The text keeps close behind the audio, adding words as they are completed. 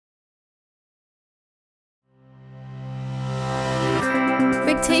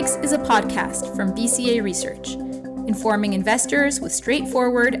Quick Takes is a podcast from BCA Research, informing investors with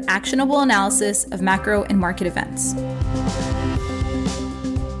straightforward, actionable analysis of macro and market events.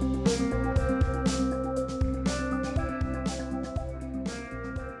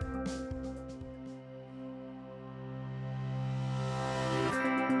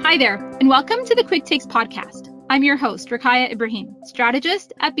 Hi there, and welcome to the Quick Takes podcast. I'm your host, Roukaya Ibrahim,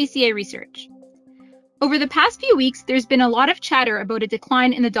 strategist at BCA Research. Over the past few weeks, there's been a lot of chatter about a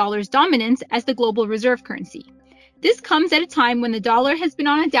decline in the dollar's dominance as the global reserve currency. This comes at a time when the dollar has been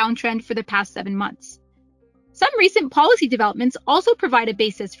on a downtrend for the past 7 months. Some recent policy developments also provide a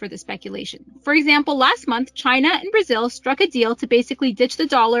basis for the speculation. For example, last month, China and Brazil struck a deal to basically ditch the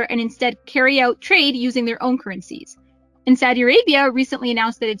dollar and instead carry out trade using their own currencies. And Saudi Arabia recently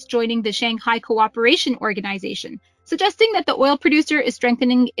announced that it's joining the Shanghai Cooperation Organization, suggesting that the oil producer is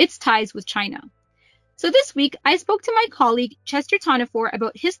strengthening its ties with China. So this week, I spoke to my colleague Chester Ntonifor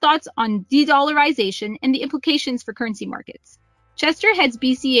about his thoughts on de-dollarization and the implications for currency markets. Chester heads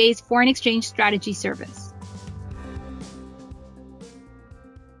BCA's Foreign Exchange Strategy Service.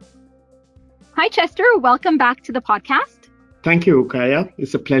 Hi, Chester. Welcome back to the podcast. Thank you, Roukaya.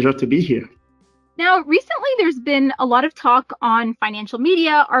 It's a pleasure to be here. Now, recently, there's been a lot of talk on financial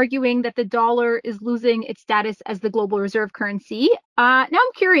media arguing that the dollar is losing its status as the global reserve currency. Now,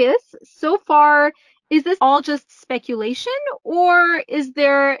 I'm curious, so far, is this all just speculation, or is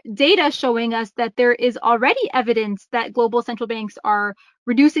there data showing us that there is already evidence that global central banks are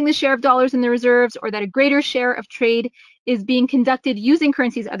reducing the share of dollars in the reserves, or that a greater share of trade is being conducted using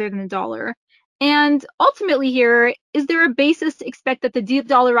currencies other than the dollar? And ultimately here, is there a basis to expect that the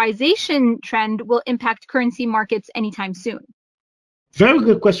de-dollarization trend will impact currency markets anytime soon? Very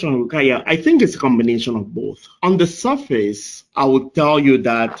good question, Roukaya. I think it's a combination of both. On the surface, I would tell you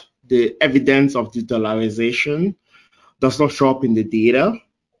that the evidence of de-dollarization does not show up in the data.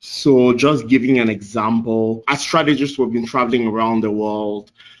 So just giving an example, as strategists who have been traveling around the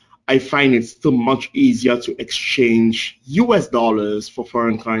world, I find it's still much easier to exchange US dollars for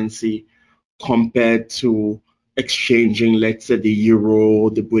foreign currency compared to exchanging, let's say, the euro,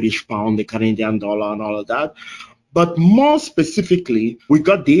 the British pound, the Canadian dollar, and all of that. But more specifically, we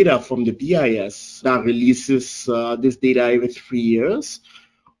got data from the BIS that releases this data every 3 years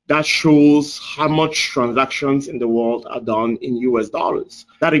that shows how much transactions in the world are done in US dollars.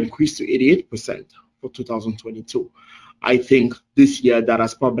 That increased to 88% for 2022. I think this year that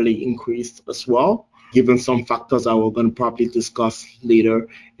has probably increased as well, given some factors that we're going to probably discuss later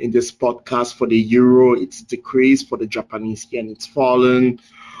in this podcast. For the euro, it's decreased. For the Japanese yen, it's fallen.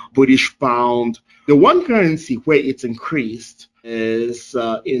 British pound. The one currency where it's increased is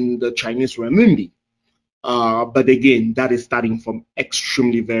in the Chinese renminbi. But again, that is starting from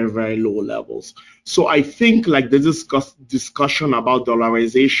extremely very, very low levels. So I think like the discussion about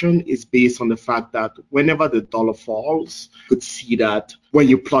dollarization is based on the fact that whenever the dollar falls, you could see that when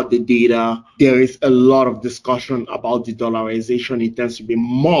you plot the data, there is a lot of discussion about the dollarization. It tends to be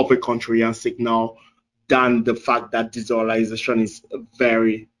more of a contrarian signal than the fact that de-dollarization is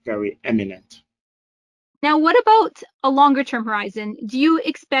very, very imminent. Now, what about a longer-term horizon? Do you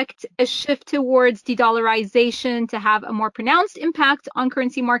expect a shift towards de-dollarization to have a more pronounced impact on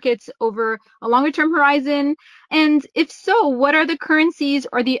currency markets over a longer-term horizon? And if so, what are the currencies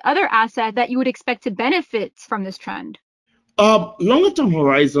or the other assets that you would expect to benefit from this trend? Longer-term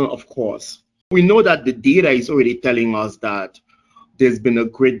horizon, of course. We know that the data is already telling us that there's been a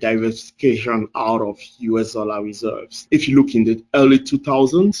great diversification out of US dollar reserves. If you look in the early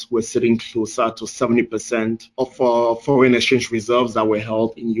 2000s, we're sitting closer to 70% of foreign exchange reserves that were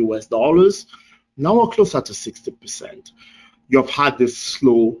held in US dollars. Now we're closer to 60%. You've had this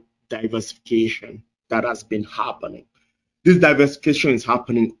slow diversification that has been happening. This diversification is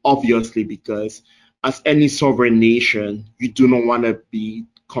happening obviously because as any sovereign nation, you do not want to be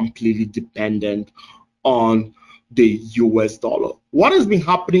completely dependent on the US dollar. What has been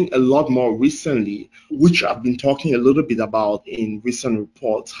happening a lot more recently, which I've been talking a little bit about in recent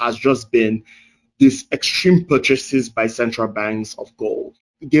reports, has just been these extreme purchases by central banks of gold.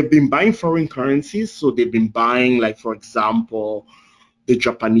 They've been buying foreign currencies, so they've been buying, like, for example, the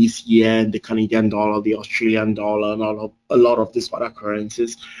Japanese yen, the Canadian dollar, the Australian dollar, and a lot of these other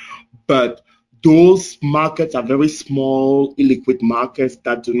currencies. But those markets are very small, illiquid markets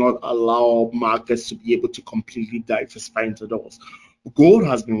that do not allow markets to be able to completely diversify into those. Gold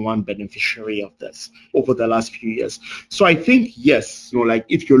has been one beneficiary of this over the last few years. So I think, yes, like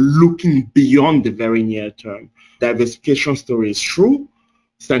if you're looking beyond the very near term, diversification story is true.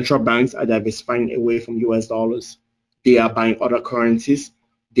 Central banks are diversifying away from US dollars. They are buying other currencies.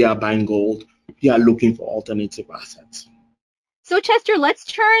 They are buying gold. They are looking for alternative assets. So Chester, let's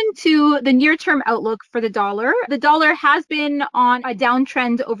turn to the near-term outlook for the dollar. The dollar has been on a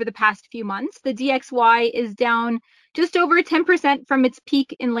downtrend over the past few months. The DXY is down just over 10% from its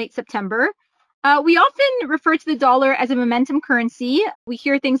peak in late September. We often refer to the dollar as a momentum currency. We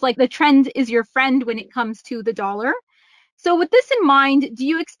hear things like the trend is your friend when it comes to the dollar. So with this in mind, do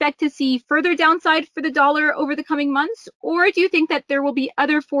you expect to see further downside for the dollar over the coming months? Or do you think that there will be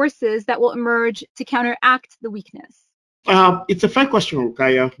other forces that will emerge to counteract the weakness? It's a fair question,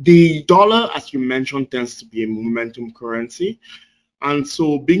 Roukaya. The dollar, as you mentioned, tends to be a momentum currency. And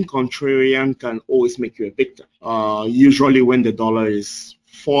so being contrarian can always make you a victim. Usually when the dollar is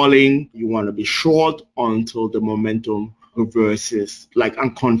falling, you want to be short until the momentum reverses,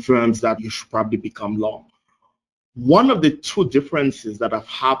 and confirms that you should probably become long. One of the two differences that have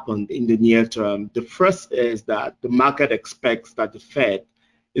happened in the near term, the first is that the market expects that the Fed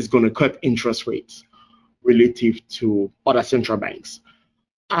is going to cut interest rates relative to other central banks.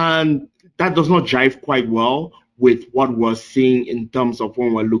 And that does not jive quite well with what we're seeing in terms of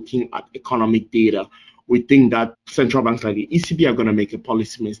when we're looking at economic data. We think that central banks like the ECB are going to make a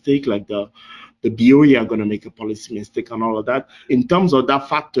policy mistake, like the BOE are going to make a policy mistake and all of that. In terms of that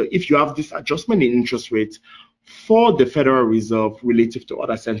factor, if you have this adjustment in interest rates for the Federal Reserve relative to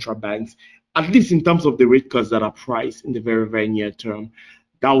other central banks, at least in terms of the rate cuts that are priced in the very, very near term,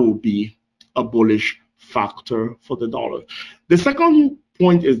 that will be a bullish factor for the dollar. The second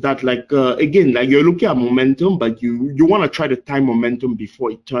point is that, you're looking at momentum, but you want to try to time momentum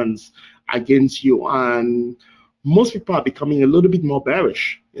before it turns against you. And most people are becoming a little bit more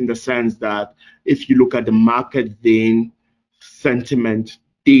bearish in the sense that if you look at the market vein sentiment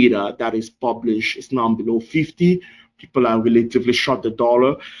data that is published, it's now below 50. People are relatively short the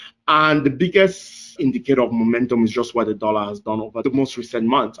dollar. And the biggest indicator of momentum is just what the dollar has done over the most recent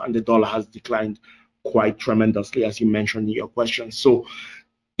months. And the dollar has declined quite tremendously, as you mentioned in your question. So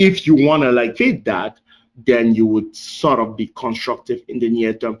if you want to fade that, then you would sort of be constructive in the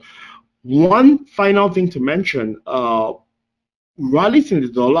near term. One final thing to mention, rallies in the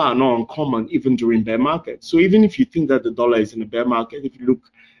dollar are not uncommon even during bear markets. So even if you think that the dollar is in a bear market, if you look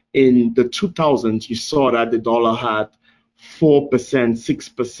in the 2000s, you saw that the dollar had 4%,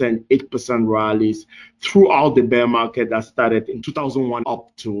 6%, 8% rallies throughout the bear market that started in 2001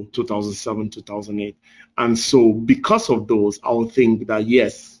 up to 2007, 2008. And so because of those, I would think that,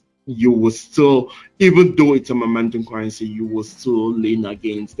 yes, you will still, even though it's a momentum currency, you will still lean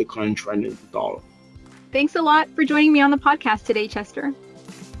against the current trend in the dollar. Thanks a lot for joining me on the podcast today, Chester.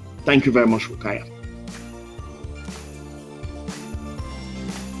 Thank you very much, Roukaya.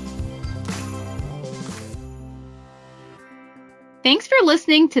 Thanks for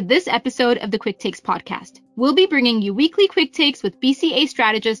listening to this episode of the Quick Takes podcast. We'll be bringing you weekly quick takes with BCA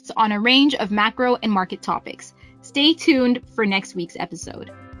strategists on a range of macro and market topics. Stay tuned for next week's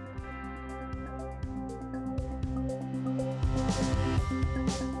episode.